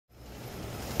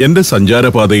എന്റെ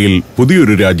സഞ്ചാരപാതയിൽ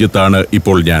പുതിയൊരു രാജ്യത്താണ്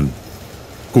ഇപ്പോൾ ഞാൻ,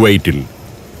 കുവൈറ്റിൽ.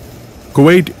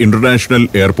 കുവൈറ്റ് ഇന്റർനാഷണൽ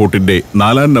എയർപോർട്ടിന്റെ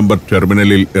 4-ാം നമ്പർ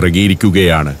ടെർമിനലിൽ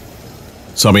ഇറങ്ങിയിരിക്കുകയാണ്.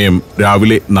 സമയം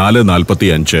രാവിലെ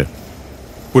 4:45.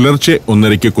 പുലർച്ചെ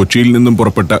 1:30 കൊച്ചിയിൽ നിന്നും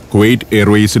പുറപ്പെട്ട കുവൈറ്റ്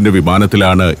എയർവേസിന്റെ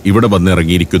വിമാനത്തിലാണ് ഇവിടെ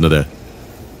വന്നിറങ്ങിയിരിക്കുന്നത്.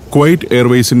 കുവൈറ്റ്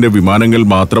എയർവേസിന്റെ വിമാനങ്ങൾ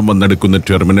മാത്രം വന്നെടുക്കുന്ന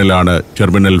ടെർമിനലാണ്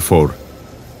ടെർമിനൽ 4.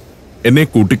 എന്നെ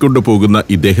കൂട്ടിക്കൊണ്ടുപോകുന്ന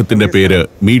ഇദ്ദേഹത്തിന്റെ പേര്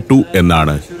മീട്ടു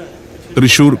എന്നാണ്.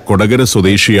 തൃശൂർ കൊടകര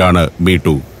സ്വദേശിയാണ്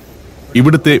മീട്ടു.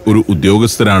 ഇവിടുത്തെ ഒരു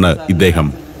ഉദ്യോഗസ്ഥനാണ് ഇദ്ദേഹം.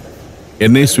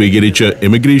 എന്നെ സ്വീകരിച്ച്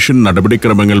എമിഗ്രേഷൻ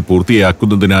നടപടിക്രമങ്ങൾ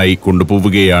പൂർത്തിയാക്കുന്നതിനായി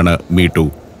കൊണ്ടുപോവുകയാണ് മീട്ടു.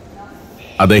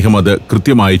 അദ്ദേഹം അത്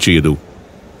കൃത്യമായി ചെയ്തു.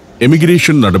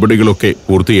 എമിഗ്രേഷൻ നടപടികളൊക്കെ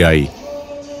പൂർത്തിയായി.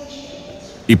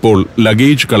 ഇപ്പോൾ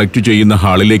ലഗേജ് കളക്ട് ചെയ്യുന്ന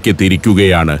ഹാളിലേക്ക്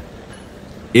എത്തിയിരിക്കുകയാണ്.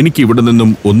 എനിക്കിവിടെ നിന്നും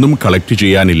ഒന്നും കളക്ട്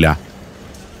ചെയ്യാനില്ല.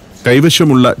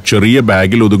 കൈവശമുള്ള ചെറിയ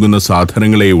ബാഗിൽ ഒതുങ്ങുന്ന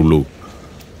സാധനങ്ങളേ ഉള്ളൂ.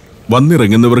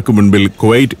 വന്നിറങ്ങുന്നവർക്ക് മുൻപിൽ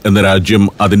കുവൈറ്റ് എന്ന രാജ്യം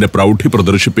അതിന്റെ പ്രൗഢി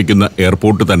പ്രദർശിപ്പിക്കുന്ന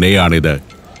എയർപോർട്ട് തന്നെയാണിത്.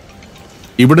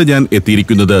 ഇവിടെ ഞാൻ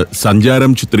എത്തിയിരിക്കുന്നത്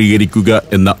സഞ്ചാരം ചിത്രീകരിക്കുക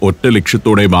എന്ന ഒറ്റ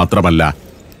ലക്ഷ്യത്തോടെ മാത്രമല്ല,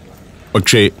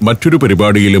 പക്ഷേ മറ്റൊരു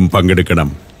പരിപാടിയിലും പങ്കെടുക്കണം.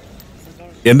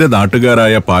 എന്റെ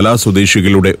നാട്ടുകാരായ പാലാ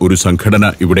സ്വദേശികളുടെ ഒരു സംഘടന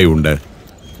ഇവിടെയുണ്ട്.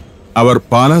 അവർ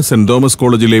പാലാ സെന്റ് തോമസ്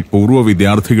കോളേജിലെ പൂർവ്വ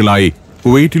വിദ്യാർത്ഥികളായി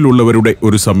കുവൈറ്റിലുള്ളവരുടെ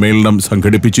ഒരു സമ്മേളനം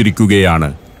സംഘടിപ്പിച്ചിരിക്കുകയാണ്.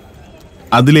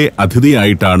 അതിലെ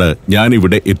അതിഥിയായിട്ടാണ് ഞാൻ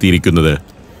ഇവിടെ എത്തിയിരിക്കുന്നത്.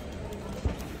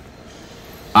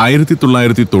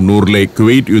 1990-ലെ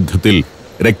കുവൈറ്റ് യുദ്ധത്തിൽ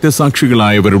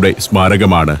രക്തസാക്ഷികളായവരുടെ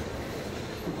സ്മാരകമാണ്.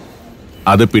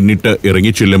 അത് പിന്നിട്ട്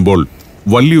ഇറങ്ങിച്ചെല്ലുമ്പോൾ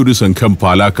വലിയൊരു സംഘം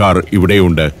പാലാക്കാർ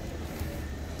ഇവിടെയുണ്ട്.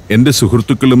 എന്റെ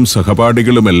സുഹൃത്തുക്കളും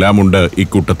സഹപാഠികളുമെല്ലാമുണ്ട്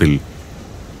ഇക്കൂട്ടത്തിൽ.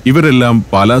 ഇവരെല്ലാം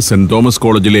പാലാ സെന്റ് തോമസ്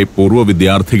കോളേജിലെ പൂർവ്വ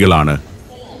വിദ്യാർത്ഥികളാണ്.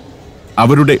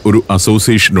 അവരുടെ ഒരു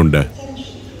അസോസിയേഷനുണ്ട്,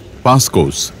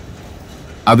 പാസ്കോസ്.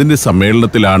 അതിന്റെ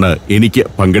സമ്മേളനത്തിലാണ് എനിക്ക്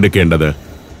പങ്കെടുക്കേണ്ടത്.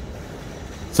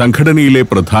 സംഘടനയിലെ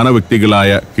പ്രധാന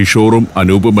വ്യക്തികളായ കിഷോറും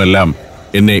അനൂപുമെല്ലാം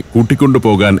എന്നെ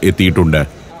കൂട്ടിക്കൊണ്ടുപോകാൻ എത്തിയിട്ടുണ്ട്.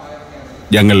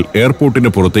 ഞങ്ങൾ എയർപോർട്ടിന്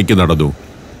പുറത്തേക്ക് നടന്നു.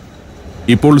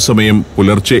 ഇപ്പോൾ സമയം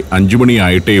പുലർച്ചെ 5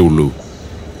 മണിയായിട്ടേ ഉള്ളൂ.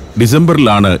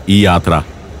 ഡിസംബറിലാണ് ഈ യാത്ര.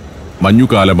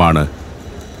 മഞ്ഞുകാലമാണ്.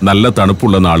 നല്ല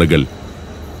തണുപ്പുള്ള നാളുകൾ.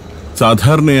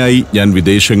 സാധാരണയായി ഞാൻ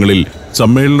വിദേശങ്ങളിൽ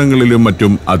സമ്മേളനങ്ങളിലും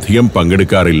മറ്റും അധികം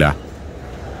പങ്കെടുക്കാറില്ല.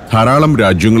 ധാരാളം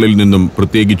രാജ്യങ്ങളിൽ നിന്നും,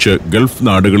 പ്രത്യേകിച്ച് ഗൾഫ്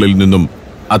നാടുകളിൽ നിന്നും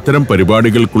അത്തരം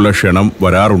പരിപാടികൾക്കുള്ള ക്ഷണം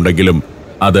വരാറുണ്ടെങ്കിലും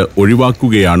അത്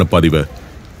ഒഴിവാക്കുകയാണ് പതിവ്.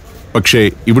 പക്ഷേ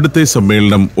ഇവിടുത്തെ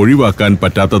സമ്മേളനം ഒഴിവാക്കാൻ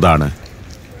പറ്റാത്തതാണ്.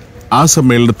 ആ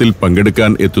സമ്മേളനത്തിൽ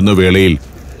പങ്കെടുക്കാൻ എത്തുന്ന വേളയിൽ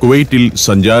കുവൈറ്റിൽ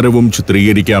സഞ്ചാരവും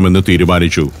ചിത്രീകരിക്കാമെന്ന്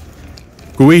തീരുമാനിച്ചു.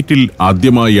 കുവൈറ്റിൽ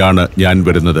ആദ്യമായാണ് ഞാൻ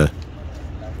വരുന്നത്.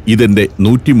 ഇതെന്റെ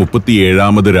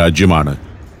 137ാമത് രാജ്യമാണ്.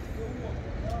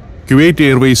 കുവൈറ്റ്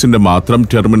എയർവേസിന്റെ മാത്രം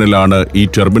ടെർമിനലാണ് ഈ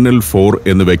ടെർമിനൽ 4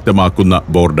 എന്ന് വ്യക്തമാക്കുന്ന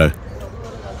ബോർഡ്.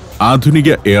 ആധുനിക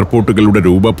എയർപോർട്ടുകളുടെ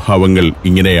രൂപഭാവങ്ങൾ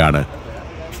ഇങ്ങനെയാണ്.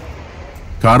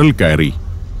 കാറിൽ കയറി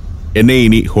എന്നെ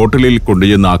ഇനി ഹോട്ടലിൽ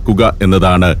കൊണ്ടുചെന്നാക്കുക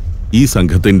എന്നതാണ് ഈ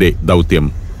സംഘത്തിന്റെ ദൗത്യം.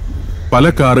 പല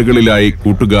കാറുകളിലായി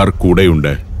കൂട്ടുകാർ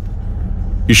കൂടെയുണ്ട്.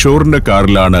 കിഷോറിന്റെ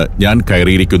കാറിലാണ് ഞാൻ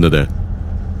കയറിയിരിക്കുന്നത്.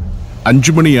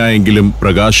 5 മണിയായെങ്കിലും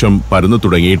പ്രകാശം പരന്നു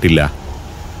തുടങ്ങിയിട്ടില്ല.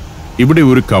 ഇവിടെ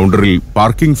ഒരു കൗണ്ടറിൽ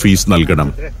പാർക്കിംഗ് ഫീസ് നൽകണം.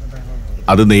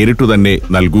 അത് നേരിട്ടു തന്നെ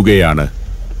നൽകുകയാണ്.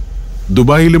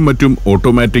 ദുബായിലും മറ്റും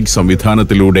ഓട്ടോമാറ്റിക്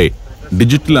സംവിധാനത്തിലൂടെ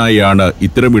ഡിജിറ്റലായാണ്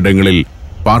ഇത്തരമിടങ്ങളിൽ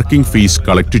പാർക്കിംഗ് ഫീസ്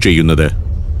കളക്ട് ചെയ്യുന്നത്.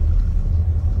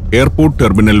 എയർപോർട്ട്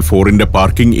ടെർമിനൽ 4ന്റെ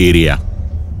പാർക്കിംഗ് ഏരിയ,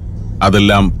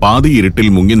 അതെല്ലാം പാതി ഇരുട്ടിൽ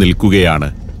മുങ്ങി നിൽക്കുകയാണ്.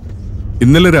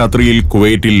 ഇന്നലെ രാത്രിയിൽ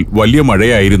കുവൈറ്റിൽ വലിയ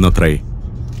മഴയായിരുന്നത്രേ.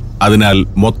 അതിനാൽ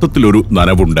മൊത്തത്തിലൊരു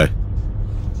നനവുണ്ട്.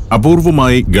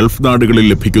 അപൂർവമായി ഗൾഫ് നാടുകളിൽ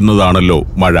ലഭിക്കുന്നതാണല്ലോ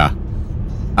മഴ.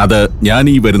 അത് ഞാൻ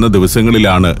ഈ വരുന്ന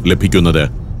ദിവസങ്ങളിലാണ് ലഭിക്കുന്നത്.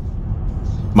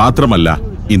 മാത്രമല്ല,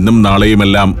 ഇന്നും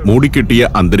നാളെയുമെല്ലാം മൂടിക്കെട്ടിയ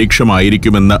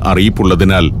അന്തരീക്ഷമായിരിക്കുമെന്ന്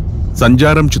അറിയിപ്പുള്ളതിനാൽ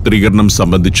സഞ്ചാരം ചിത്രീകരണം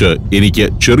സംബന്ധിച്ച് എനിക്ക്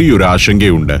ചെറിയൊരു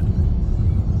ആശങ്കയുണ്ട്.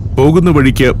 പോകുന്ന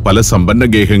വഴിക്ക് പല സമ്പന്ന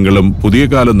ഗേഹങ്ങളും പുതിയ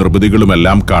കാല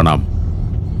നിർമ്മിതികളുമെല്ലാം കാണാം.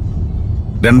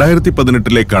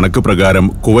 2018-ലെ കണക്ക് പ്രകാരം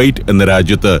കുവൈറ്റ് എന്ന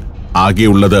രാജ്യത്ത്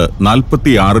ആകെയുള്ളത്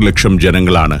 46 ലക്ഷം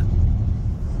ജനങ്ങളാണ്.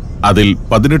 അതിൽ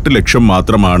 18 ലക്ഷം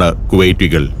മാത്രമാണ്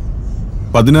കുവൈറ്റികൾ.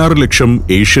 16 ലക്ഷം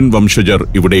ഏഷ്യൻ വംശജർ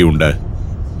ഇവിടെയുണ്ട്.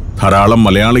 ധാരാളം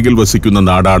മലയാളികൾ വസിക്കുന്ന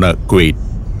നാടാണ് കുവൈറ്റ്.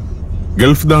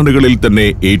 ഗൾഫ് നാടുകളിൽ തന്നെ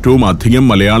ഏറ്റവും അധികം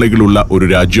മലയാളികളുള്ള ഒരു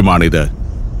രാജ്യമാണിത്.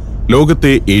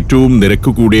 ലോകത്തെ ഏറ്റവും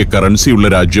നിരക്ക് കൂടിയ കറൻസിയുള്ള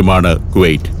രാജ്യമാണ്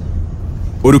കുവൈറ്റ്.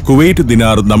 ഒരു കുവൈറ്റ്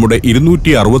ദിനാർ നമ്മുടെ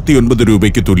 269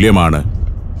 രൂപയ്ക്ക് തുല്യമാണ്.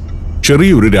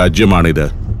 ചെറിയൊരു രാജ്യമാണിത്.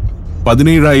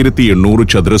 17,800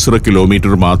 ചതുരശ്ര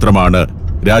കിലോമീറ്റർ മാത്രമാണ്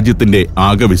രാജ്യത്തിന്റെ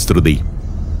ആകെ വിസ്തൃതി.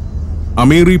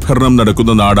 അമീറി ഭരണം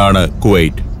നടക്കുന്ന നാടാണ്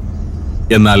കുവൈറ്റ്.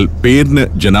 എന്നാൽ പേരിന്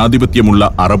ജനാധിപത്യമുള്ള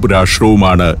അറബ്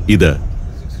രാഷ്ട്രവുമാണ് ഇത്.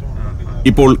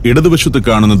 ഇപ്പോൾ ഇടതുവശത്ത്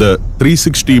കാണുന്നത്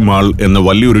 360 മാൾ എന്ന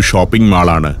വലിയൊരു ഷോപ്പിംഗ്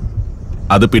മാളാണ്.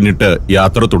 അത് പിന്നിട്ട്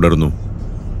യാത്ര തുടർന്നു.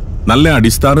 നല്ല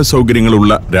അടിസ്ഥാന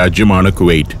സൗകര്യങ്ങളുള്ള രാജ്യമാണ്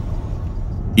കുവൈറ്റ്.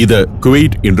 ഇത്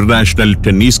കുവൈറ്റ് ഇന്റർനാഷണൽ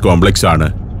ടെന്നീസ് കോംപ്ലക്സ് ആണ്.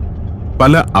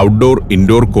 പല ഔട്ട്ഡോർ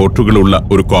ഇൻഡോർ കോർട്ടുകളുള്ള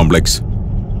ഒരു കോംപ്ലക്സ്.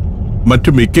 മറ്റു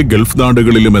മിക്ക ഗൾഫ്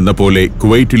നാടുകളിലും എന്ന പോലെ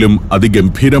കുവൈറ്റിലും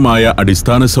അതിഗംഭീരമായ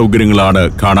അടിസ്ഥാന സൗകര്യങ്ങളാണ്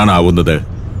കാണാനാവുന്നത്.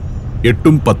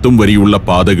 8ഉം 10ഉം വരിയുള്ള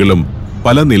പാതകളും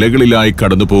പല നിലകളിലായി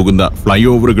കടന്നുപോകുന്ന ഫ്ലൈ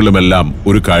ഓവറുകളുമെല്ലാം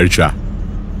ഒരു കാഴ്ച.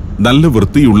 നല്ല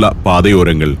വൃത്തിയുള്ള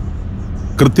പാതയോരങ്ങൾ,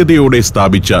 കൃത്യതയോടെ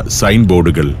സ്ഥാപിച്ച സൈൻ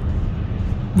ബോർഡുകൾ,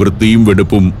 വൃത്തിയും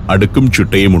വെടുപ്പും അടുക്കും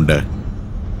ചിട്ടയുമുണ്ട്.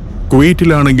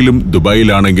 കുവൈറ്റിലാണെങ്കിലും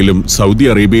ദുബായിലാണെങ്കിലും സൗദി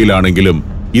അറേബ്യയിലാണെങ്കിലും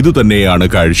ഇതുതന്നെയാണ്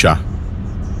കാഴ്ച.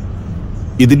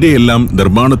 ഇതിന്റെയെല്ലാം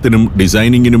നിർമ്മാണത്തിനും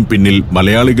ഡിസൈനിങ്ങിനും പിന്നിൽ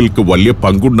മലയാളികൾക്ക് വലിയ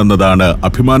പങ്കുണ്ടെന്നതാണ്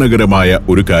അഭിമാനകരമായ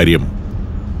ഒരു കാര്യം.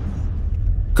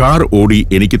 കാർ ഓടി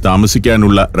എനിക്ക്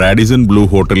താമസിക്കാനുള്ള റാഡിസൺ ബ്ലൂ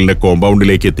ഹോട്ടലിന്റെ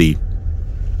കോമ്പൗണ്ടിലേക്കെത്തി.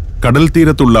 കടൽ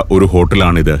തീരത്തുള്ള ഒരു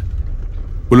ഹോട്ടലാണിത്.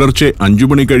 പുലർച്ചെ 5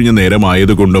 മണി കഴിഞ്ഞ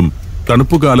നേരമായതുകൊണ്ടും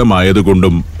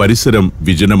തണുപ്പുകാലമായതുകൊണ്ടും പരിസരം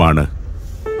വിജനമാണ്.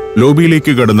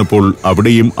 ലോബിയിലേക്ക് കടന്നപ്പോൾ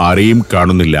അവിടെയും ആരെയും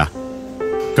കാണുന്നില്ല.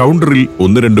 കൗണ്ടറിൽ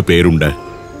 1-2 പേരുണ്ട്.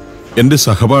 എന്റെ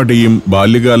സഹപാഠിയും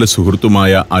ബാല്യകാല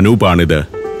സുഹൃത്തുമായ അനൂപാണിത്.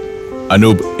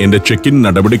 അനൂപ് എന്റെ ചെക്ക് ഇൻ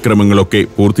നടപടിക്രമങ്ങളൊക്കെ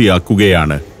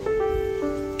പൂർത്തിയാക്കുകയാണ്.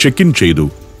 ചെക്ക് ഇൻ ചെയ്തു.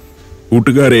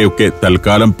 കൂട്ടുകാരെയൊക്കെ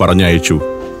തൽക്കാലം പറഞ്ഞയച്ചു.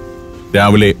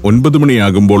 രാവിലെ 9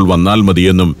 മണിയാകുമ്പോൾ വന്നാൽ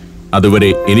മതിയെന്നും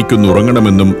അതുവരെ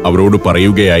എനിക്കൊന്നുറങ്ങണമെന്നും അവരോട്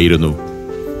പറയുകയായിരുന്നു.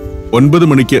 9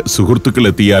 മണിക്ക് സുഹൃത്തുക്കൾ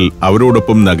എത്തിയാൽ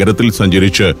അവരോടൊപ്പം നഗരത്തിൽ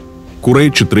സഞ്ചരിച്ച് കുറെ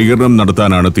ചിത്രീകരണം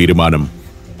നടത്താനാണ് തീരുമാനം.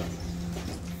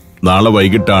 നാളെ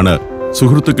വൈകിട്ടാണ്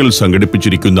സുഹൃത്തുക്കൾ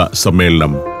സംഘടിപ്പിച്ചിരിക്കുന്ന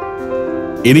സമ്മേളനം.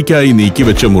 എനിക്കായി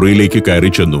നീക്കിവെച്ച മുറിയിലേക്ക്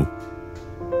കയറി ചെന്നു.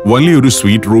 വലിയൊരു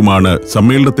സ്വീറ്റ് റൂമാണ്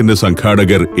സമ്മേളനത്തിന്റെ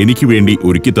സംഘാടകർ എനിക്ക് വേണ്ടി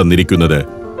ഒരുക്കി തന്നിരിക്കുന്നത്.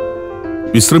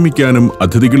 വിശ്രമിക്കാനും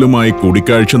അതിഥികളുമായി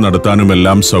കൂടിക്കാഴ്ച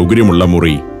നടത്താനുമെല്ലാം സൗകര്യമുള്ള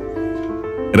മുറി.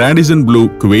 റാഡിസൺ ബ്ലൂ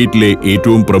കുവൈറ്റിലെ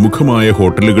ഏറ്റവും പ്രമുഖമായ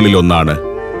ഹോട്ടലുകളിലൊന്നാണ്.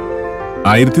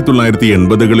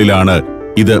 1980കളിലാണ്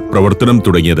ഇത് പ്രവർത്തനം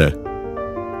തുടങ്ങിയത്.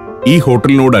 ഈ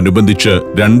ഹോട്ടലിനോടനുബന്ധിച്ച്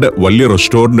 2 വലിയ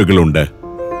റെസ്റ്റോറന്റുകളുണ്ട്,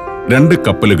 2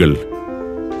 കപ്പലുകൾ.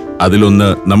 അതിലൊന്ന്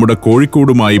നമ്മുടെ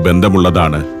കോഴിക്കോടുമായി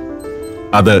ബന്ധമുള്ളതാണ്.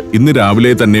 അത് ഇന്ന്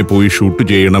രാവിലെ തന്നെ പോയി ഷൂട്ട്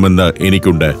ചെയ്യണമെന്ന്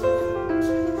എനിക്കുണ്ട്.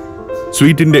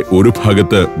 സ്വീറ്റിന്റെ ഒരു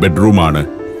ഭാഗത്ത് ബെഡ്റൂമാണ്.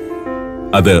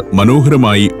 അത്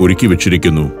മനോഹരമായി ഒരുക്കി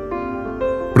വെച്ചിരിക്കുന്നു.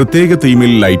 പ്രത്യേക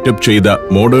തീമിൽ ലൈറ്റപ്പ് ചെയ്ത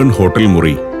മോഡേൺ ഹോട്ടൽ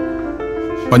മുറി.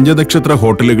 പഞ്ചനക്ഷത്ര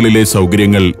ഹോട്ടലുകളിലെ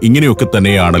സൗകര്യങ്ങൾ ഇങ്ങനെയൊക്കെ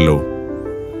തന്നെയാണല്ലോ.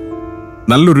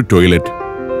 നല്ലൊരു ടോയ്ലറ്റ്,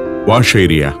 വാഷ്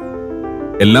ഏരിയ,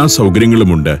 എല്ലാ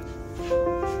സൗകര്യങ്ങളുമുണ്ട്.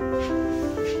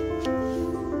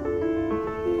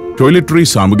 ടോയ്ലറ്ററി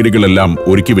സാമഗ്രികളെല്ലാം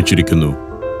ഒരുക്കി വെച്ചിരിക്കുന്നു.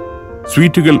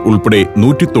 സ്വീറ്റുകൾ ഉൾപ്പെടെ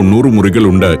 190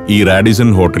 മുറികളുണ്ട് ഈ റാഡിസൺ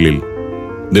ഹോട്ടലിൽ.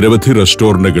 നിരവധി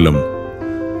റെസ്റ്റോറന്റുകളും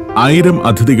 1000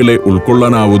 അതിഥികളെ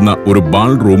ഉൾക്കൊള്ളാനാവുന്ന ഒരു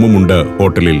ബാൾ റൂമുമുണ്ട്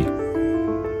ഹോട്ടലിൽ.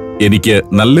 എനിക്ക്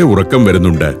നല്ല ഉറക്കം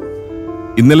വരുന്നുണ്ട്.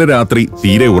 ഇന്നലെ രാത്രി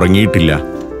തീരെ ഉറങ്ങിയിട്ടില്ല.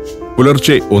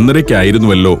 പുലർച്ചെ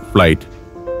 1:30-ക്കായിരുന്നുവല്ലോ ഫ്ലൈറ്റ്.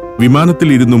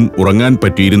 വിമാനത്തിലിരുന്നും ഉറങ്ങാൻ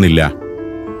പറ്റിയിരുന്നില്ല.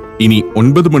 ഇനി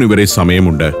 9 മണിവരെ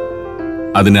സമയമുണ്ട്.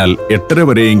 അതിനാൽ 8:30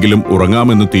 വരെയെങ്കിലും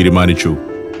ഉറങ്ങാമെന്ന് തീരുമാനിച്ചു.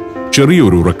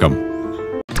 ചെറിയൊരു ഉറക്കം.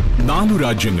 4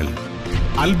 രാജ്യങ്ങൾ: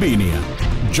 അൽബേനിയ,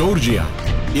 ജോർജിയ,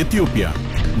 എത്യോപ്യ,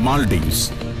 മാൾഡീവ്സ്.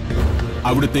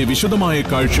 അവിടുത്തെ വിശദമായ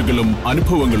കാഴ്ചകളും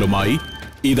അനുഭവങ്ങളുമായി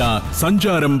ഇതാ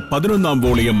സഞ്ചാരം 11ാം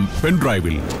വോളിയം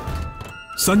പെൻഡ്രൈവിൽ.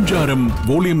 സഞ്ചാരം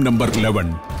വോളിയം നമ്പർ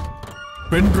 11.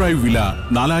 പെൻഡ്രൈവ് വില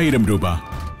 4000 രൂപ.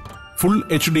 ഫുൾ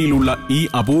HDയിലുള്ള ഈ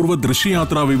അപൂർവ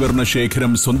ദൃശ്യയാത്രാ വിവരണ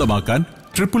ശേഖരം സ്വന്തമാക്കാൻ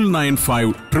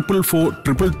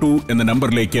 99544422 എന്ന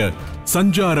നമ്പറിലേക്ക്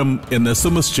സഞ്ചാരം എന്ന്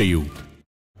SMS ചെയ്യൂ.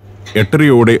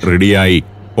 8:30 റെഡിയായി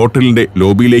ഹോട്ടലിന്റെ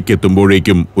ലോബിയിലേക്ക്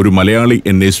എത്തുമ്പോഴേക്കും ഒരു മലയാളി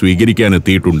എന്നെ സ്വീകരിക്കാൻ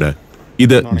എത്തിയിട്ടുണ്ട്.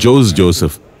 ഇത് ജോസ്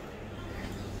ജോസഫ്.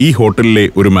 ഈ ഹോട്ടലിലെ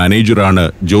ഒരു മാനേജറാണ്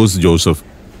ജോസ് ജോസഫ്.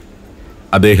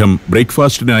 അദ്ദേഹം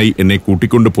ബ്രേക്ക്ഫാസ്റ്റിനായി എന്നെ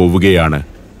കൂട്ടിക്കൊണ്ടു പോവുകയാണ്.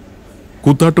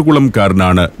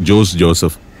 കൂത്താട്ടുകുളംകാരനാണ് ജോസ്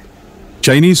ജോസഫ്.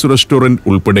 ചൈനീസ് റെസ്റ്റോറന്റ്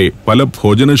ഉൾപ്പെടെ പല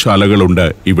ഭോജനശാലകളുണ്ട്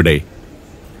ഇവിടെ.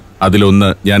 അതിലൊന്ന്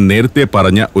ഞാൻ നേരത്തെ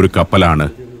പറഞ്ഞ ഒരു കപ്പലാണ്.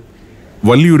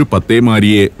 വലിയൊരു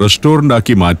പത്തേമാരിയെ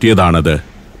റെസ്റ്റോറന്റാക്കി മാറ്റിയതാണത്.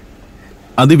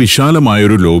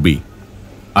 അതിവിശാലമായൊരു ലോബി.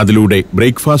 അതിലൂടെ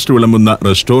ബ്രേക്ക്ഫാസ്റ്റ് വിളമ്പുന്ന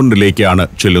റെസ്റ്റോറന്റിലേക്കാണ്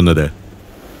ചെല്ലുന്നത്.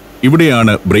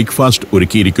 ഇവിടെയാണ് ബ്രേക്ക്ഫാസ്റ്റ്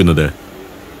ഒരുക്കിയിരിക്കുന്നത്.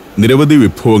 നിരവധി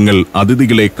വിഭവങ്ങൾ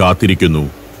അതിഥികളെ കാത്തിരിക്കുന്നു.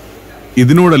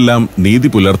 ഇതിനോടെല്ലാം നീതി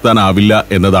പുലർത്താനാവില്ല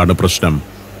എന്നതാണ് പ്രശ്നം.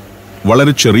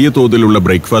 വളരെ ചെറിയ തോതിലുള്ള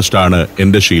ബ്രേക്ക്ഫാസ്റ്റാണ്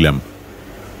എൻ്റെ ശീലം.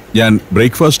 ഞാൻ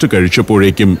ബ്രേക്ക്ഫാസ്റ്റ്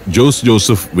കഴിച്ചപ്പോഴേക്കും ജോസ്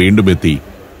ജോസഫ് വീണ്ടും എത്തി.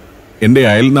 എൻ്റെ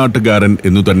അയൽനാട്ടുകാരൻ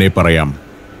എന്നു തന്നെ പറയാം.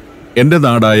 എൻ്റെ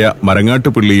നാടായ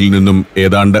മരങ്ങാട്ടുപള്ളിയിൽ നിന്നും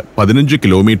ഏതാണ്ട് 15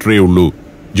 കിലോമീറ്ററേ ഉള്ളൂ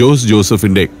ജോസ്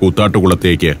ജോസഫിന്റെ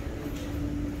കൂത്താട്ടുകുളത്തേക്ക്.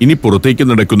 ഇനി പുറത്തേക്ക്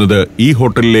നടക്കുന്നത് ഈ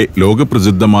ഹോട്ടലിലെ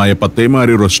ലോകപ്രസിദ്ധമായ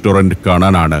പത്തേമാരി റെസ്റ്റോറന്റ്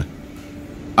കാണാനാണ്.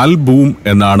 അൽ ബൂം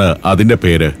എന്നാണ് അതിന്റെ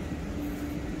പേര്.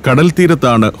 കടൽ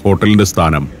തീരത്താണ് ഹോട്ടലിന്റെ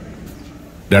സ്ഥാനം.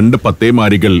 2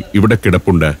 പത്തേമാരികൾ ഇവിടെ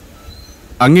കിടപ്പുണ്ട്.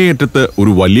 അങ്ങേയറ്റത്ത്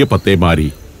ഒരു വലിയ പത്തേമാരി,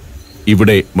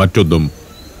 ഇവിടെ മറ്റൊന്നും.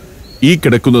 ഈ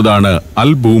കിടക്കുന്നതാണ്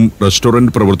അൽ ബൂം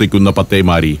റെസ്റ്റോറന്റ് പ്രവർത്തിക്കുന്ന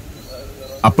പത്തേമാരി.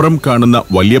 അപ്പുറം കാണുന്ന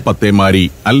വലിയ പത്തേമാരി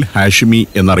അൽ ഹാഷിമി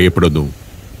എന്നറിയപ്പെടുന്നു.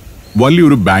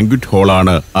 വലിയൊരു ബാങ്ക്വറ്റ്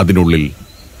ഹാളാണ് അതിനുള്ളിൽ.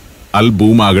 അൽ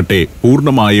ബൂം ആകട്ടെ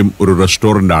പൂർണ്ണമായും ഒരു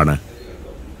റെസ്റ്റോറന്റാണ്.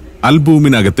 അൽ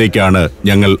ബൂമിനകത്തേക്കാണ്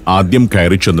ഞങ്ങൾ ആദ്യം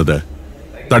കയറി ചെന്നത്.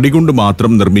 തടികൊണ്ട്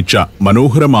മാത്രം നിർമ്മിച്ച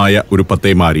മനോഹരമായ ഒരു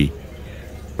പത്തേമാരി.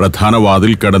 പ്രധാന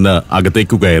വാതിൽ കടന്ന്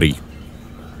അകത്തേക്കു കയറി.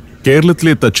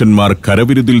 കേരളത്തിലെ തച്ചന്മാർ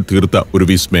കരവിരുതിൽ തീർത്ത ഒരു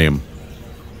വിസ്മയം.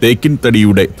 തേക്കിൻ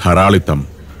തടിയുടെ ധാരാളിത്തം.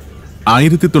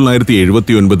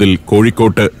 1979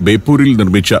 കോഴിക്കോട്ട് ബേപ്പൂരിൽ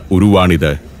നിർമ്മിച്ച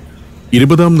ഉരുവാണിത്.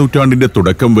 20-ാം നൂറ്റാണ്ടിന്റെ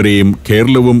തുടക്കം വരെയും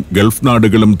കേരളവും ഗൾഫ്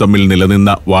നാടുകളും തമ്മിൽ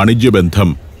നിലനിന്ന വാണിജ്യബന്ധം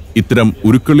ഇത്തരം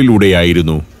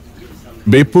ഉരുക്കളിലൂടെയായിരുന്നു.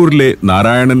 ബേപ്പൂരിലെ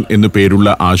നാരായണൻ എന്നു പേരുള്ള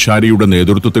ആശാരിയുടെ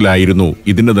നേതൃത്വത്തിലായിരുന്നു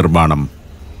ഇതിന്റെ നിർമ്മാണം.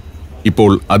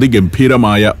 ഇപ്പോൾ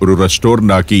അതിഗംഭീരമായ ഒരു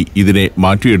റെസ്റ്റോറന്റാക്കി ഇതിനെ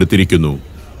മാറ്റിയെടുത്തിരിക്കുന്നു.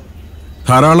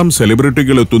 ധാരാളം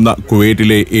സെലിബ്രിറ്റികൾ എത്തുന്ന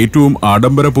കുവൈറ്റിലെ ഏറ്റവും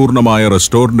ആഡംബരപൂർണമായ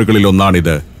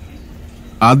റെസ്റ്റോറന്റുകളിലൊന്നാണിത്.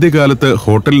 ആദ്യകാലത്ത്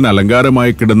ഹോട്ടലിന്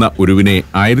അലങ്കാരമായി കിടന്ന ഉരുവിനെ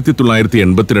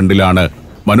 1982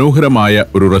 മനോഹരമായ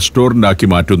ഒരു റെസ്റ്റോറന്റാക്കി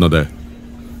മാറ്റുന്നത്.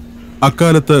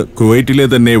 അക്കാലത്ത് കുവൈറ്റിലെ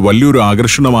തന്നെ വലിയൊരു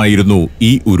ആകർഷണമായിരുന്നു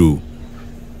ഈ ഉരു.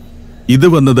 ഇത്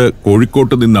വന്നത്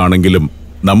കോഴിക്കോട്ട് നിന്നാണെങ്കിലും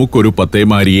നമുക്കൊരു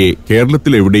പത്തേമാരിയെ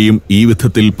കേരളത്തിലെവിടെയും ഈ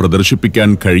വിധത്തിൽ പ്രദർശിപ്പിക്കാൻ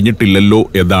കഴിഞ്ഞിട്ടില്ലല്ലോ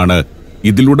എന്നാണ്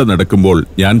ഇതിലൂടെ നടക്കുമ്പോൾ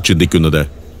ഞാൻ ചിന്തിക്കുന്നത്.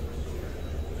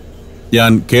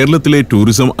 ഞാൻ കേരളത്തിലെ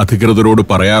ടൂറിസം അധികൃതരോട്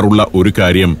പറയാറുള്ള ഒരു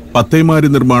കാര്യം, പത്തേമാരി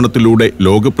നിർമ്മാണത്തിലൂടെ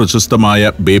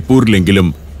ലോകപ്രശസ്തമായ ബേപ്പൂരിലെങ്കിലും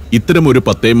ഇത്തരമൊരു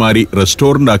പത്തേമാരി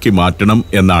റെസ്റ്റോറന്റാക്കി മാറ്റണം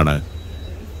എന്നാണ്.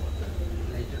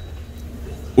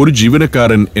 ഒരു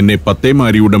ജീവനക്കാരൻ എന്നെ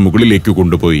പത്തേമാരിയുടെ മുകളിലേക്ക്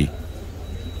കൊണ്ടുപോയി.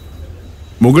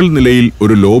 മുകൾ നിലയിൽ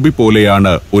ഒരു ലോബി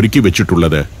പോലെയാണ് ഒരുക്കി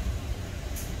വെച്ചിട്ടുള്ളത്.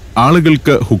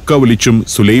 ആളുകൾക്ക് ഹുക്ക വലിച്ചും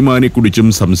സുലൈമാനി കുടിച്ചും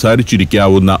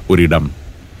സംസാരിച്ചിരിക്കാവുന്ന ഒരിടം.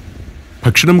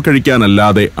 ഭക്ഷണം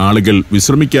കഴിക്കാനല്ലാതെ ആളുകൾ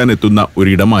വിശ്രമിക്കാനെത്തുന്ന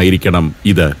ഒരിടമായിരിക്കണം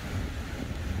ഇത്.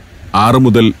 6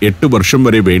 മുതൽ 8 വർഷം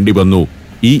വരെ വേണ്ടിവന്നു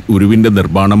ഈ ഉരുവിന്റെ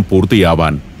നിർമ്മാണം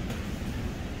പൂർത്തിയാവാൻ.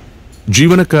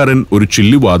 ജീവനക്കാരൻ ഒരു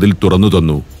ചില്ലുവാതിൽ തുറന്നു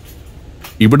തന്നു.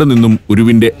 ഇവിടെ നിന്നും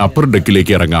ഉരുവിന്റെ അപ്പർ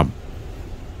ഡെക്കിലേക്ക് ഇറങ്ങാം.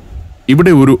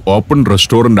 ഇവിടെ ഒരു ഓപ്പൺ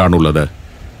റെസ്റ്റോറന്റ് ആണുള്ളത്.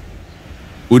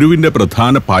 ഉരുവിന്റെ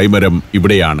പ്രധാന പായ്മരം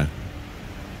ഇവിടെയാണ്.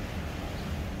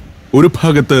 ഒരു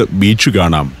ഭാഗത്ത് ബീച്ച്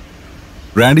കാണാം.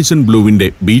 Radisson ബ്ലൂവിന്റെ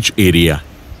beach area.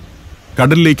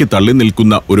 കടലിലേക്ക് തള്ളി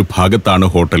നിൽക്കുന്ന ഒരു ഭാഗത്താണ്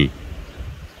ഹോട്ടൽ.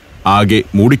 ആകെ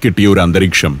മൂടിക്കെട്ടിയ ഒരു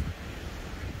അന്തരീക്ഷം.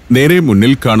 നേരെ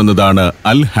മുന്നിൽ കാണുന്നതാണ്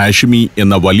അൽ ഹാഷിമി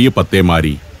എന്ന വലിയ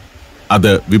പത്തേമാരി.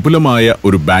 അത് വിപുലമായ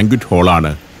ഒരു ബാങ്ക്വറ്റ്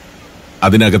ഹാളാണ്.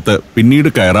 അതിനകത്ത്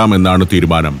പിന്നീട് കയറാമെന്നാണ്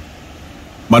തീരുമാനം.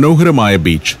 മനോഹരമായ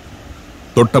ബീച്ച്.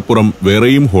 തൊട്ടപ്പുറം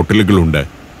വേറെയും ഹോട്ടലുകളുണ്ട്.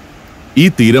 ഈ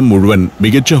തീരം മുഴുവൻ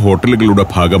മികച്ച ഹോട്ടലുകളുടെ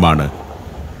ഭാഗമാണ്.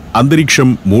 അന്തരീക്ഷം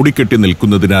മൂടിക്കെട്ടി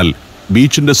നിൽക്കുന്നതിനാൽ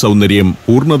ബീച്ചിന്റെ സൗന്ദര്യം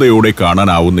പൂർണ്ണതയോടെ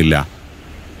കാണാനാവുന്നില്ല.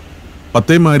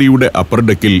 പത്തേമാരിയുടെ അപ്പർ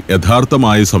ഡെക്കിൽ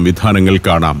യഥാർത്ഥമായ സംവിധാനങ്ങൾ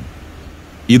കാണാം.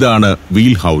 ഇതാണ്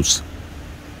വീൽ ഹൗസ്.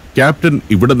 ക്യാപ്റ്റൻ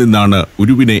ഇവിടെ നിന്നാണ്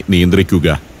ഉരുവിനെ നിയന്ത്രിക്കുക.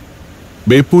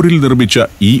 ബേപ്പൂരിൽ നിർമ്മിച്ച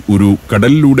ഈ ഉരു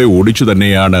കടലിലൂടെ ഓടിച്ചു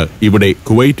തന്നെയാണ് ഇവിടെ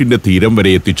കുവൈറ്റിന്റെ തീരം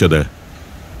വരെ എത്തിച്ചത്.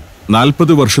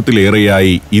 40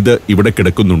 വർഷത്തിലേറെയായി ഇത് ഇവിടെ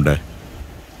കിടക്കുന്നുണ്ട്.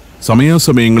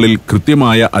 സമയാസമയങ്ങളിൽ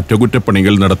കൃത്യമായ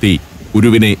അറ്റകുറ്റപ്പണികൾ നടത്തി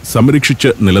ഉരുവിനെ സംരക്ഷിച്ച്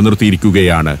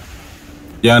നിലനിർത്തിയിരിക്കുകയാണ്.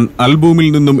 ഞാൻ അൽബൂമിൽ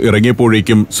നിന്നും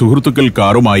ഇറങ്ങിയപ്പോഴേക്കും സുഹൃത്തുക്കൾ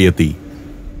കാറുമായി എത്തി.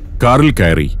 കാറിൽ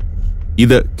കയറി.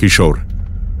 ഇത് കിഷോർ.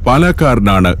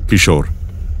 പാലക്കാരനാണ് കിഷോർ.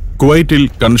 കുവൈറ്റിൽ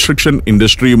കൺസ്ട്രക്ഷൻ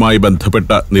ഇൻഡസ്ട്രിയുമായി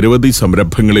ബന്ധപ്പെട്ട നിരവധി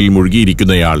സംരംഭങ്ങളിൽ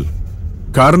മുഴുകിയിരിക്കുന്നയാൾ.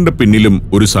 കാറിന്റെ പിന്നിലും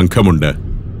ഒരു സംഘമുണ്ട്.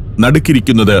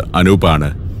 നടുക്കിരിക്കുന്നത് അനൂപാണ്.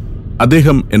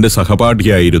 അദ്ദേഹം എന്റെ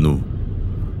സഹപാഠിയായിരുന്നു.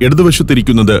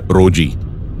 ഇടതുവശത്തിരിക്കുന്നത് റോജി,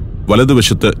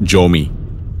 വലതുവശത്ത് ജോമി.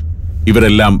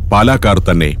 ഇവരെല്ലാം പാലക്കാർ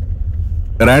തന്നെ.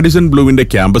 റാഡിസൺ ബ്ലൂവിന്റെ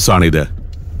ക്യാമ്പസാണിത്.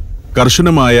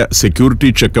 കർശനമായ സെക്യൂരിറ്റി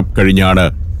ചെക്കപ്പ് കഴിഞ്ഞാണ്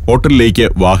ഹോട്ടലിലേക്ക്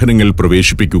വാഹനങ്ങൾ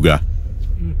പ്രവേശിപ്പിക്കുക.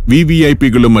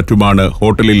 VVIPകളും മറ്റുമാണ്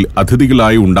ഹോട്ടലിൽ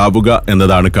അതിഥികളായി ഉണ്ടാവുക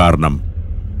എന്നതാണ് കാരണം.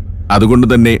 അതുകൊണ്ട്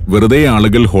തന്നെ വെറുതെ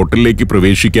ആളുകൾ ഹോട്ടലിലേക്ക്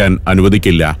പ്രവേശിക്കാൻ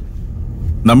അനുവദിക്കില്ല.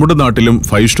 നമ്മുടെ നാട്ടിലും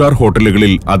 5 സ്റ്റാർ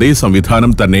ഹോട്ടലുകളിൽ അതേ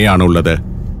സംവിധാനം തന്നെയാണുള്ളത്.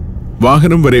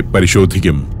 വാഹനം വരെ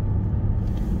പരിശോധിക്കും.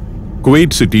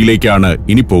 കുവൈറ്റ് സിറ്റിയിലേക്കാണ്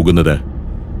ഇനി പോകുന്നത്.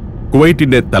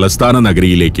 കുവൈറ്റിന്റെ തലസ്ഥാന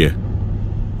നഗരിയിലേക്ക്.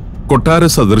 കൊട്ടാര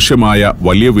സദൃശ്യമായ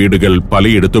വലിയ വീടുകൾ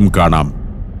പലയിടത്തും കാണാം.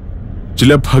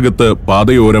 ചില ഭാഗത്ത്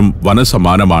പാതയോരം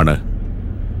വനസമാനമാണ്.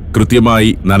 കൃത്യമായി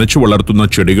നനച്ചു വളർത്തുന്ന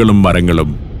ചെടികളും മരങ്ങളും.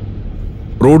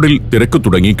 റോഡിൽ തിരക്ക്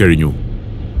തുടങ്ങിക്കഴിഞ്ഞു.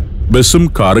 ബസ്സും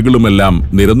കാറുകളുമെല്ലാം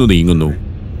നിരന്നു നീങ്ങുന്നു.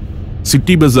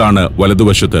 സിറ്റി ബസ്സാണ്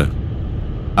വലതുവശത്ത്.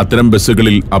 അത്തരം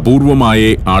ബസ്സുകളിൽ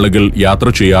അപൂർവമായേ ആളുകൾ യാത്ര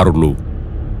ചെയ്യാറുള്ളൂ.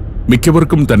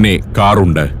 മിക്കവർക്കും തന്നെ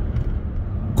കാറുണ്ട്.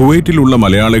 കുവൈറ്റിലുള്ള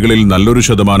മലയാളികളിൽ നല്ലൊരു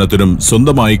ശതമാനത്തിനും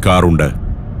സ്വന്തമായി കാറുണ്ട്.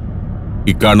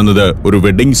 ഇക്കാണുന്നത് ഒരു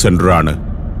wedding സെന്ററാണ്.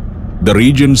 The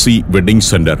Regency wedding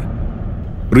centre.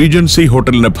 Regency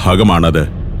ഹോട്ടലിന്റെ ഭാഗമാണത്.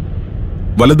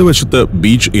 വലതുവശത്ത്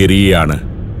ബീച്ച് ഏരിയയാണ്.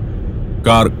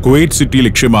 കാർ കുവൈറ്റ് സിറ്റി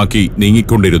ലക്ഷ്യമാക്കി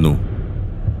നീങ്ങിക്കൊണ്ടിരുന്നു.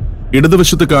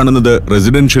 ഇടതുവശത്ത് കാണുന്നത്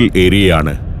റെസിഡൻഷ്യൽ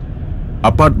ഏരിയയാണ്.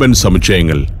 അപ്പാർട്ട്മെന്റ്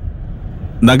സമുച്ചയങ്ങൾ.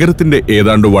 നഗരത്തിന്റെ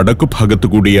ഏതാണ്ട് വടക്കു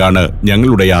ഭാഗത്തുകൂടിയാണ്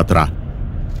ഞങ്ങളുടെ യാത്ര.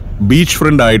 ബീച്ച്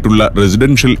ഫ്രണ്ട് ആയിട്ടുള്ള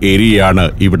റെസിഡൻഷ്യൽ ഏരിയയാണ്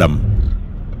ഇവിടം.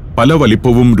 പല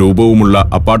വലിപ്പവും രൂപവുമുള്ള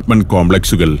അപ്പാർട്ട്മെന്റ്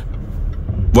കോംപ്ലക്സുകൾ.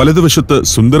 വലതുവശത്ത്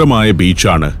സുന്ദരമായ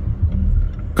ബീച്ചാണ്.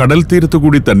 കടൽ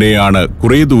തീരത്തുകൂടി തന്നെയാണ്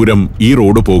കുറേ ദൂരം ഈ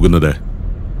റോഡ് പോകുന്നത്.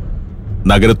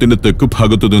 നഗരത്തിന്റെ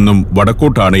തെക്കുഭാഗത്തു നിന്നും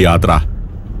വടക്കോട്ടാണ് യാത്ര.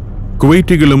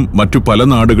 കുവൈറ്റികളും മറ്റു പല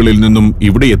നാടുകളിൽ നിന്നും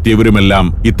ഇവിടെ എത്തിയവരുമെല്ലാം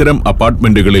ഇത്തരം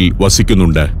അപ്പാർട്ട്മെന്റുകളിൽ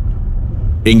വസിക്കുന്നുണ്ട്.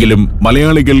 എങ്കിലും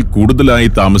മലയാളികൾ കൂടുതലായി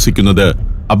താമസിക്കുന്നത്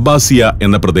അബ്ബാസിയ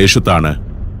എന്ന പ്രദേശത്താണ്.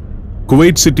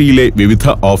 കുവൈറ്റ് സിറ്റിയിലെ വിവിധ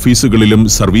ഓഫീസുകളിലും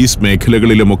സർവീസ്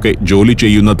മേഖലകളിലുമൊക്കെ ജോലി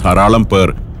ചെയ്യുന്ന ധാരാളം പേർ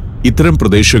ഇത്തരം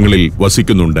പ്രദേശങ്ങളിൽ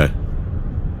വസിക്കുന്നുണ്ട്.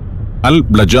 അൽ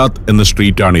ബ്ലജാത്ത് എന്ന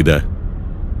സ്ട്രീറ്റാണിത്.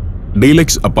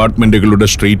 ഡീലക്സ് അപ്പാർട്ട്മെന്റുകളുടെ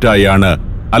സ്ട്രീറ്റായാണ്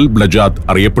അൽ ബ്ലജാത്ത്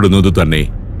അറിയപ്പെടുന്നത് തന്നെ.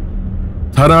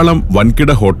 ധാരാളം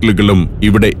വൻകിട ഹോട്ടലുകളും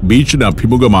ഇവിടെ ബീച്ചിന്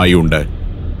അഭിമുഖമായുണ്ട്.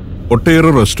 ഒട്ടേറെ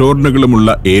റെസ്റ്റോറന്റുകളുമുള്ള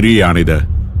ഏരിയയാണിത്.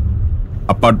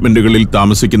 അപ്പാർട്ട്മെന്റുകളിൽ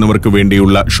താമസിക്കുന്നവർക്ക്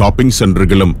വേണ്ടിയുള്ള ഷോപ്പിംഗ്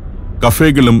സെന്ററുകളും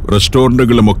കഫേകളും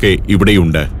റെസ്റ്റോറന്റുകളുമൊക്കെ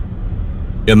ഇവിടെയുണ്ട്.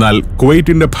 എന്നാൽ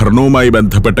കുവൈറ്റിന്റെ ഭരണവുമായി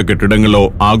ബന്ധപ്പെട്ട കെട്ടിടങ്ങളോ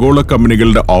ആഗോള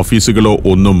കമ്പനികളുടെ ഓഫീസുകളോ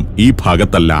ഒന്നും ഈ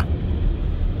ഭാഗത്തല്ല.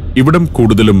 ഇവിടം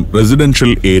കൂടുതലും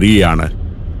റെസിഡൻഷ്യൽ ഏരിയയാണ്.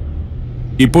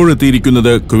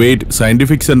 ഇപ്പോഴെത്തിയിരിക്കുന്നത് കുവൈറ്റ്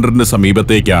സയന്റിഫിക് സെന്ററിന്റെ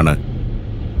സമീപത്തേക്കാണ്.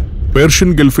 പേർഷ്യൻ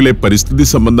ഗൾഫിലെ പരിസ്ഥിതി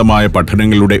സംബന്ധമായ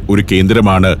പഠനങ്ങളുടെ ഒരു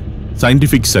കേന്ദ്രമാണ്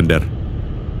സയന്റിഫിക് സെന്റർ.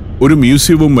 ഒരു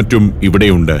മ്യൂസിയവും മറ്റും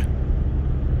ഇവിടെയുണ്ട്.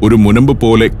 ഒരു മുനമ്പ്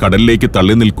പോലെ കടലിലേക്ക്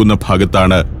തള്ളി നിൽക്കുന്ന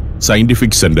ഭാഗത്താണ്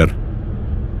സയന്റിഫിക് സെന്റർ.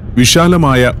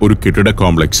 വിശാലമായ ഒരു കെട്ടിട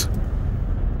കോംപ്ലക്സ്.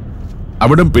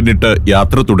 അവിടം പിന്നിട്ട്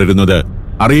യാത്ര തുടരുന്നത്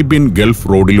അറേബ്യൻ ഗൾഫ്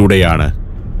റോഡിലൂടെയാണ്.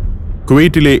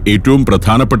 കുവൈറ്റിലെ ഏറ്റവും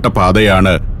പ്രധാനപ്പെട്ട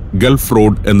പാതയാണ് ഗൾഫ്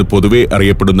റോഡ് എന്ന് പൊതുവെ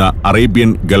അറിയപ്പെടുന്ന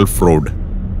അറേബ്യൻ ഗൾഫ് റോഡ്.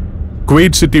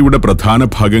 കുവൈറ്റ് സിറ്റിയുടെ പ്രധാന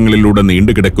ഭാഗങ്ങളിലൂടെ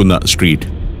നീണ്ടുകിടക്കുന്ന സ്ട്രീറ്റ്.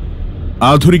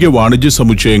 ആധുനിക വാണിജ്യ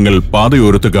സമുച്ചയങ്ങൾ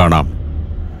പാതയോരത്ത് കാണാം.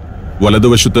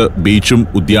 വലതുവശത്ത് ബീച്ചും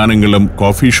ഉദ്യാനങ്ങളും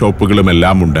കോഫി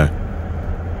ഷോപ്പുകളുമെല്ലാമുണ്ട്.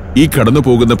 ഈ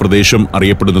കടന്നുപോകുന്ന പ്രദേശം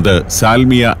അറിയപ്പെടുന്നത്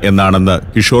സാൽമിയ എന്നാണെന്ന്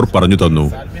കിഷോർ പറഞ്ഞു തന്നു.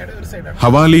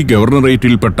 ഹവാലി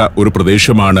ഗവർണറേറ്റിൽപ്പെട്ട ഒരു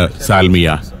പ്രദേശമാണ്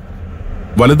സാൽമിയ.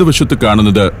 വലതുവശത്ത്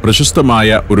കാണുന്നത് പ്രശസ്തമായ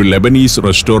ഒരു ലെബനീസ്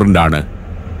റെസ്റ്റോറന്റാണ്.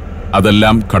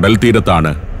 അതെല്ലാം കടൽ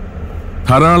തീരത്താണ്.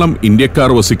 ധാരാളം ഇന്ത്യക്കാർ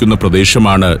വസിക്കുന്ന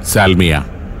പ്രദേശമാണ് സാൽമിയ.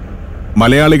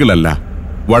 മലയാളികളല്ല,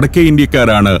 വടക്കേ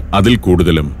ഇന്ത്യക്കാരാണ് അതിൽ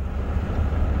കൂടുതലും.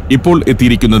 ഇപ്പോൾ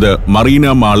എത്തിയിരിക്കുന്നത് മറീന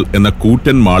മാൾ എന്ന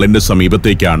കൂറ്റൻ മാളിന്റെ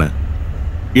സമീപത്തേക്കാണ്.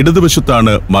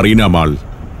 ഇടതുവശത്താണ് മറീന മാൾ.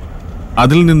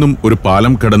 അതിൽ നിന്നും ഒരു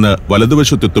പാലം കടന്ന്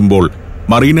വലതുവശത്തെത്തുമ്പോൾ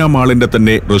മറീന മാളിന്റെ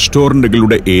തന്നെ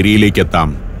റെസ്റ്റോറന്റുകളുടെ ഏരിയയിലേക്കെത്താം.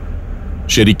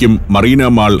 ശരിക്കും മറീന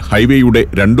മാൾ ഹൈവേയുടെ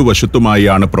രണ്ടു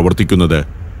വശത്തുമായാണ് പ്രവർത്തിക്കുന്നത്.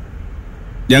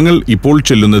 ഞങ്ങൾ ഇപ്പോൾ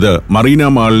ചെല്ലുന്നത് മറീന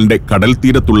മാളിന്റെ കടൽ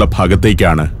തീരത്തുള്ള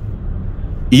ഭാഗത്തേക്കാണ്.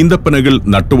 ഈന്തപ്പനകൾ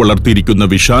നട്ടുവളർത്തിയിരിക്കുന്ന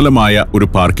വിശാലമായ ഒരു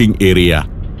പാർക്കിംഗ് ഏരിയ.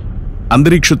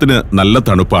 അന്തരീക്ഷത്തിന് നല്ല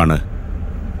തണുപ്പാണ്.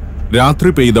 രാത്രി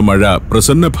പെയ്ത മഴ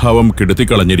പ്രസന്നഭാവം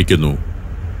കെടുത്തിക്കളഞ്ഞിരിക്കുന്നു.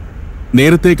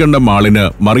 നേരത്തെ കണ്ട മാളിന്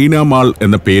മറീന മാൾ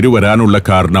എന്ന പേര് വരാനുള്ള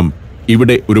കാരണം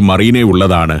ഇവിടെ ഒരു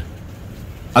മറീനയുള്ളതാണ്.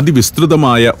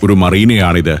 അതിവിസ്തൃതമായ ഒരു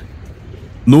മറീനയാണിത്.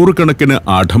 നൂറുകണക്കിന്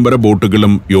ആഡംബര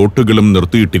ബോട്ടുകളും യോട്ടുകളും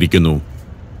നിർത്തിയിട്ടിരിക്കുന്നു.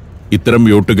 ഇത്തരം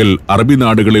യോട്ടുകൾ അറബി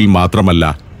നാടുകളിൽ മാത്രമല്ല,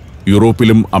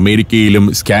 യൂറോപ്പിലും അമേരിക്കയിലും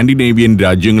സ്കാൻഡിനേവിയൻ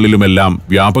രാജ്യങ്ങളിലുമെല്ലാം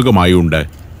വ്യാപകമായുണ്ട്.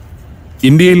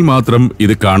 ഇന്ത്യയിൽ മാത്രം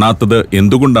ഇത് കാണാത്തത്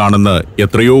എന്തുകൊണ്ടാണെന്ന്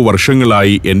എത്രയോ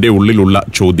വർഷങ്ങളായി എൻ്റെ ഉള്ളിലുള്ള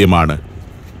ചോദ്യമാണ്.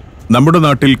 നമ്മുടെ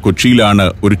നാട്ടിൽ കൊച്ചിയിലാണ്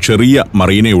ഒരു ചെറിയ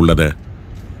മറീനയുള്ളത്.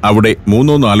 അവിടെ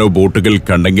 3-4 ബോട്ടുകൾ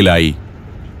കണ്ടെങ്കിലായി.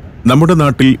 നമ്മുടെ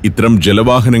നാട്ടിൽ ഇത്തരം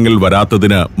ജലവാഹനങ്ങൾ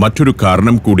വരാത്തതിന് മറ്റൊരു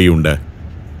കാരണം കൂടിയുണ്ട്.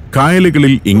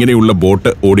 കായലുകളിൽ ഇങ്ങനെയുള്ള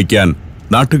ബോട്ട് ഓടിക്കാൻ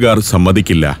നാട്ടുകാർ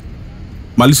സമ്മതിക്കില്ല.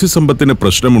 മത്സ്യസമ്പത്തിന്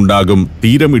പ്രശ്നമുണ്ടാകും,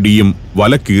 തീരമിടിയും,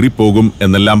 വല കീറിപ്പോകും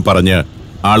എന്നെല്ലാം പറഞ്ഞ്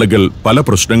ആളുകൾ പല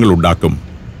പ്രശ്നങ്ങളുണ്ടാക്കും.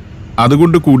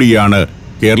 അതുകൊണ്ട് കൂടിയാണ്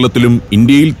കേരളത്തിലും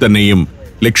ഇന്ത്യയിൽ തന്നെയും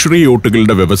ലക്ഷറി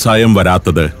യോട്ടുകളുടെ വ്യവസായം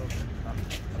വരാത്തത്.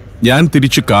 ഞാൻ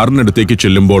തിരിച്ച് കാറിനടുത്തേക്ക്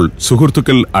ചെല്ലുമ്പോൾ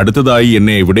സുഹൃത്തുക്കൾ അടുത്തതായി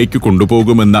എന്നെ എവിടേക്ക്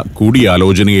കൊണ്ടുപോകുമെന്ന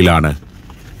കൂടിയാലോചനയിലാണ്.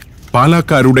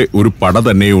 പാലാക്കാരുടെ ഒരു പട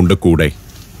തന്നെയുണ്ട് കൂടെ.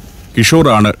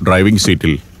 കിഷോറാണ് ഡ്രൈവിംഗ്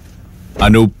സീറ്റിൽ.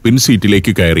 അനൂപ്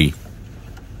പിൻസീറ്റിലേക്ക് കയറി.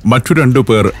 മറ്റു 2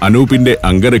 പേർ അനൂപിന്റെ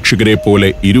അംഗരക്ഷകരെ പോലെ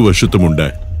ഇരുവശത്തുമുണ്ട്.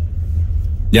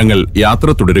 ഞങ്ങൾ യാത്ര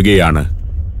തുടരുകയാണ്.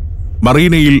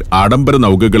 മറീനയിൽ ആഡംബര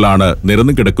നൗകകളാണ്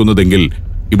നിരന്നു കിടക്കുന്നതെങ്കിൽ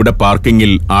ഇവിടെ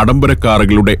പാർക്കിങ്ങിൽ ആഡംബര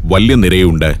കാറുകളുടെ വലിയ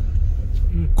നിരയുണ്ട്.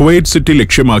 കുവൈറ്റ് സിറ്റി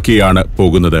ലക്ഷ്യമാക്കിയാണ്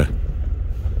പോകുന്നത്.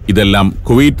 ഇതെല്ലാം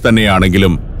കുവൈറ്റ്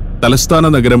തന്നെയാണെങ്കിലും തലസ്ഥാന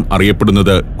നഗരം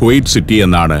അറിയപ്പെടുന്നത് കുവൈറ്റ് സിറ്റി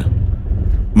എന്നാണ്.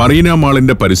 മറീന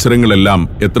മാളിന്റെ പരിസരങ്ങളെല്ലാം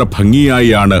എത്ര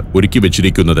ഭംഗിയായാണ് ഒരുക്കി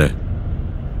വെച്ചിരിക്കുന്നത്.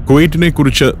 കുവൈറ്റിനെ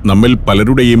കുറിച്ച് നമ്മിൽ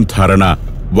പലരുടെയും ധാരണ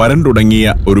വരണ്ടുടങ്ങിയ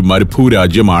ഒരു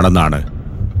മരുഭൂരാജ്യമാണെന്നാണ്.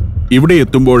 ഇവിടെ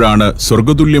എത്തുമ്പോഴാണ്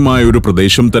സ്വർഗതുല്യമായ ഒരു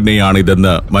പ്രദേശം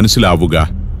തന്നെയാണിതെന്ന് മനസ്സിലാവുക.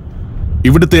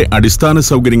 ഇവിടുത്തെ അടിസ്ഥാന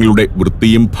സൗകര്യങ്ങളുടെ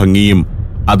വൃത്തിയും ഭംഗിയും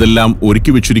അതെല്ലാം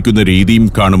ഒരുക്കി വെച്ചിരിക്കുന്ന രീതിയും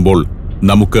കാണുമ്പോൾ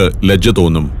നമുക്ക് ലജ്ജ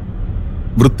തോന്നും.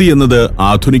 വൃത്തി എന്നത്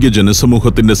ആധുനിക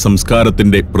ജനസമൂഹത്തിന്റെ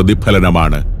സംസ്കാരത്തിന്റെ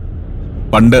പ്രതിഫലനമാണ്.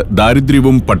 പണ്ട്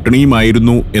ദാരിദ്ര്യവും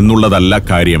പട്ടിണിയുമായിരുന്നു എന്നുള്ളതല്ല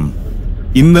കാര്യം,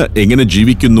 ഇന്ന് എങ്ങനെ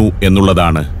ജീവിക്കുന്നു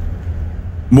എന്നുള്ളതാണ്.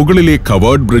 മുകളിലെ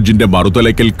കവേർഡ് ബ്രിഡ്ജിന്റെ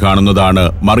മറുതലയ്ക്കൽ കാണുന്നതാണ്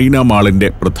മറീന മാളിന്റെ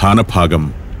പ്രധാന ഭാഗം.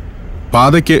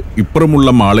 പാതയ്ക്ക് ഇപ്പുറമുള്ള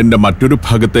മാളിന്റെ മറ്റൊരു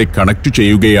ഭാഗത്തെ കണക്ട്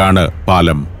ചെയ്യുകയാണ്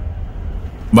പാലം.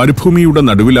 മരുഭൂമിയുടെ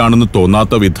നടുവിലാണെന്ന്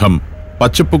തോന്നാത്ത വിധം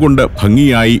പച്ചപ്പുകൊണ്ട്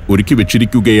ഭംഗിയായി ഒരുക്കി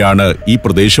വെച്ചിരിക്കുകയാണ് ഈ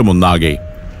പ്രദേശമൊന്നാകെ.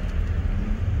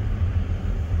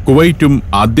 കുവൈറ്റും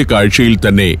ആദ്യ കാഴ്ചയിൽ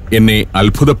തന്നെ എന്നെ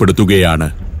അത്ഭുതപ്പെടുത്തുകയാണ്.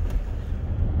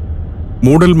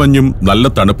 മൂടൽമഞ്ഞും നല്ല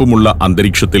തണുപ്പുമുള്ള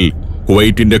അന്തരീക്ഷത്തിൽ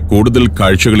കുവൈറ്റിന്റെ കൂടുതൽ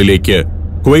കാഴ്ചകളിലേക്ക്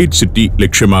കുവൈറ്റ് സിറ്റി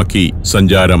ലക്ഷ്യമാക്കി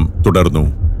സഞ്ചാരം തുടർന്നു.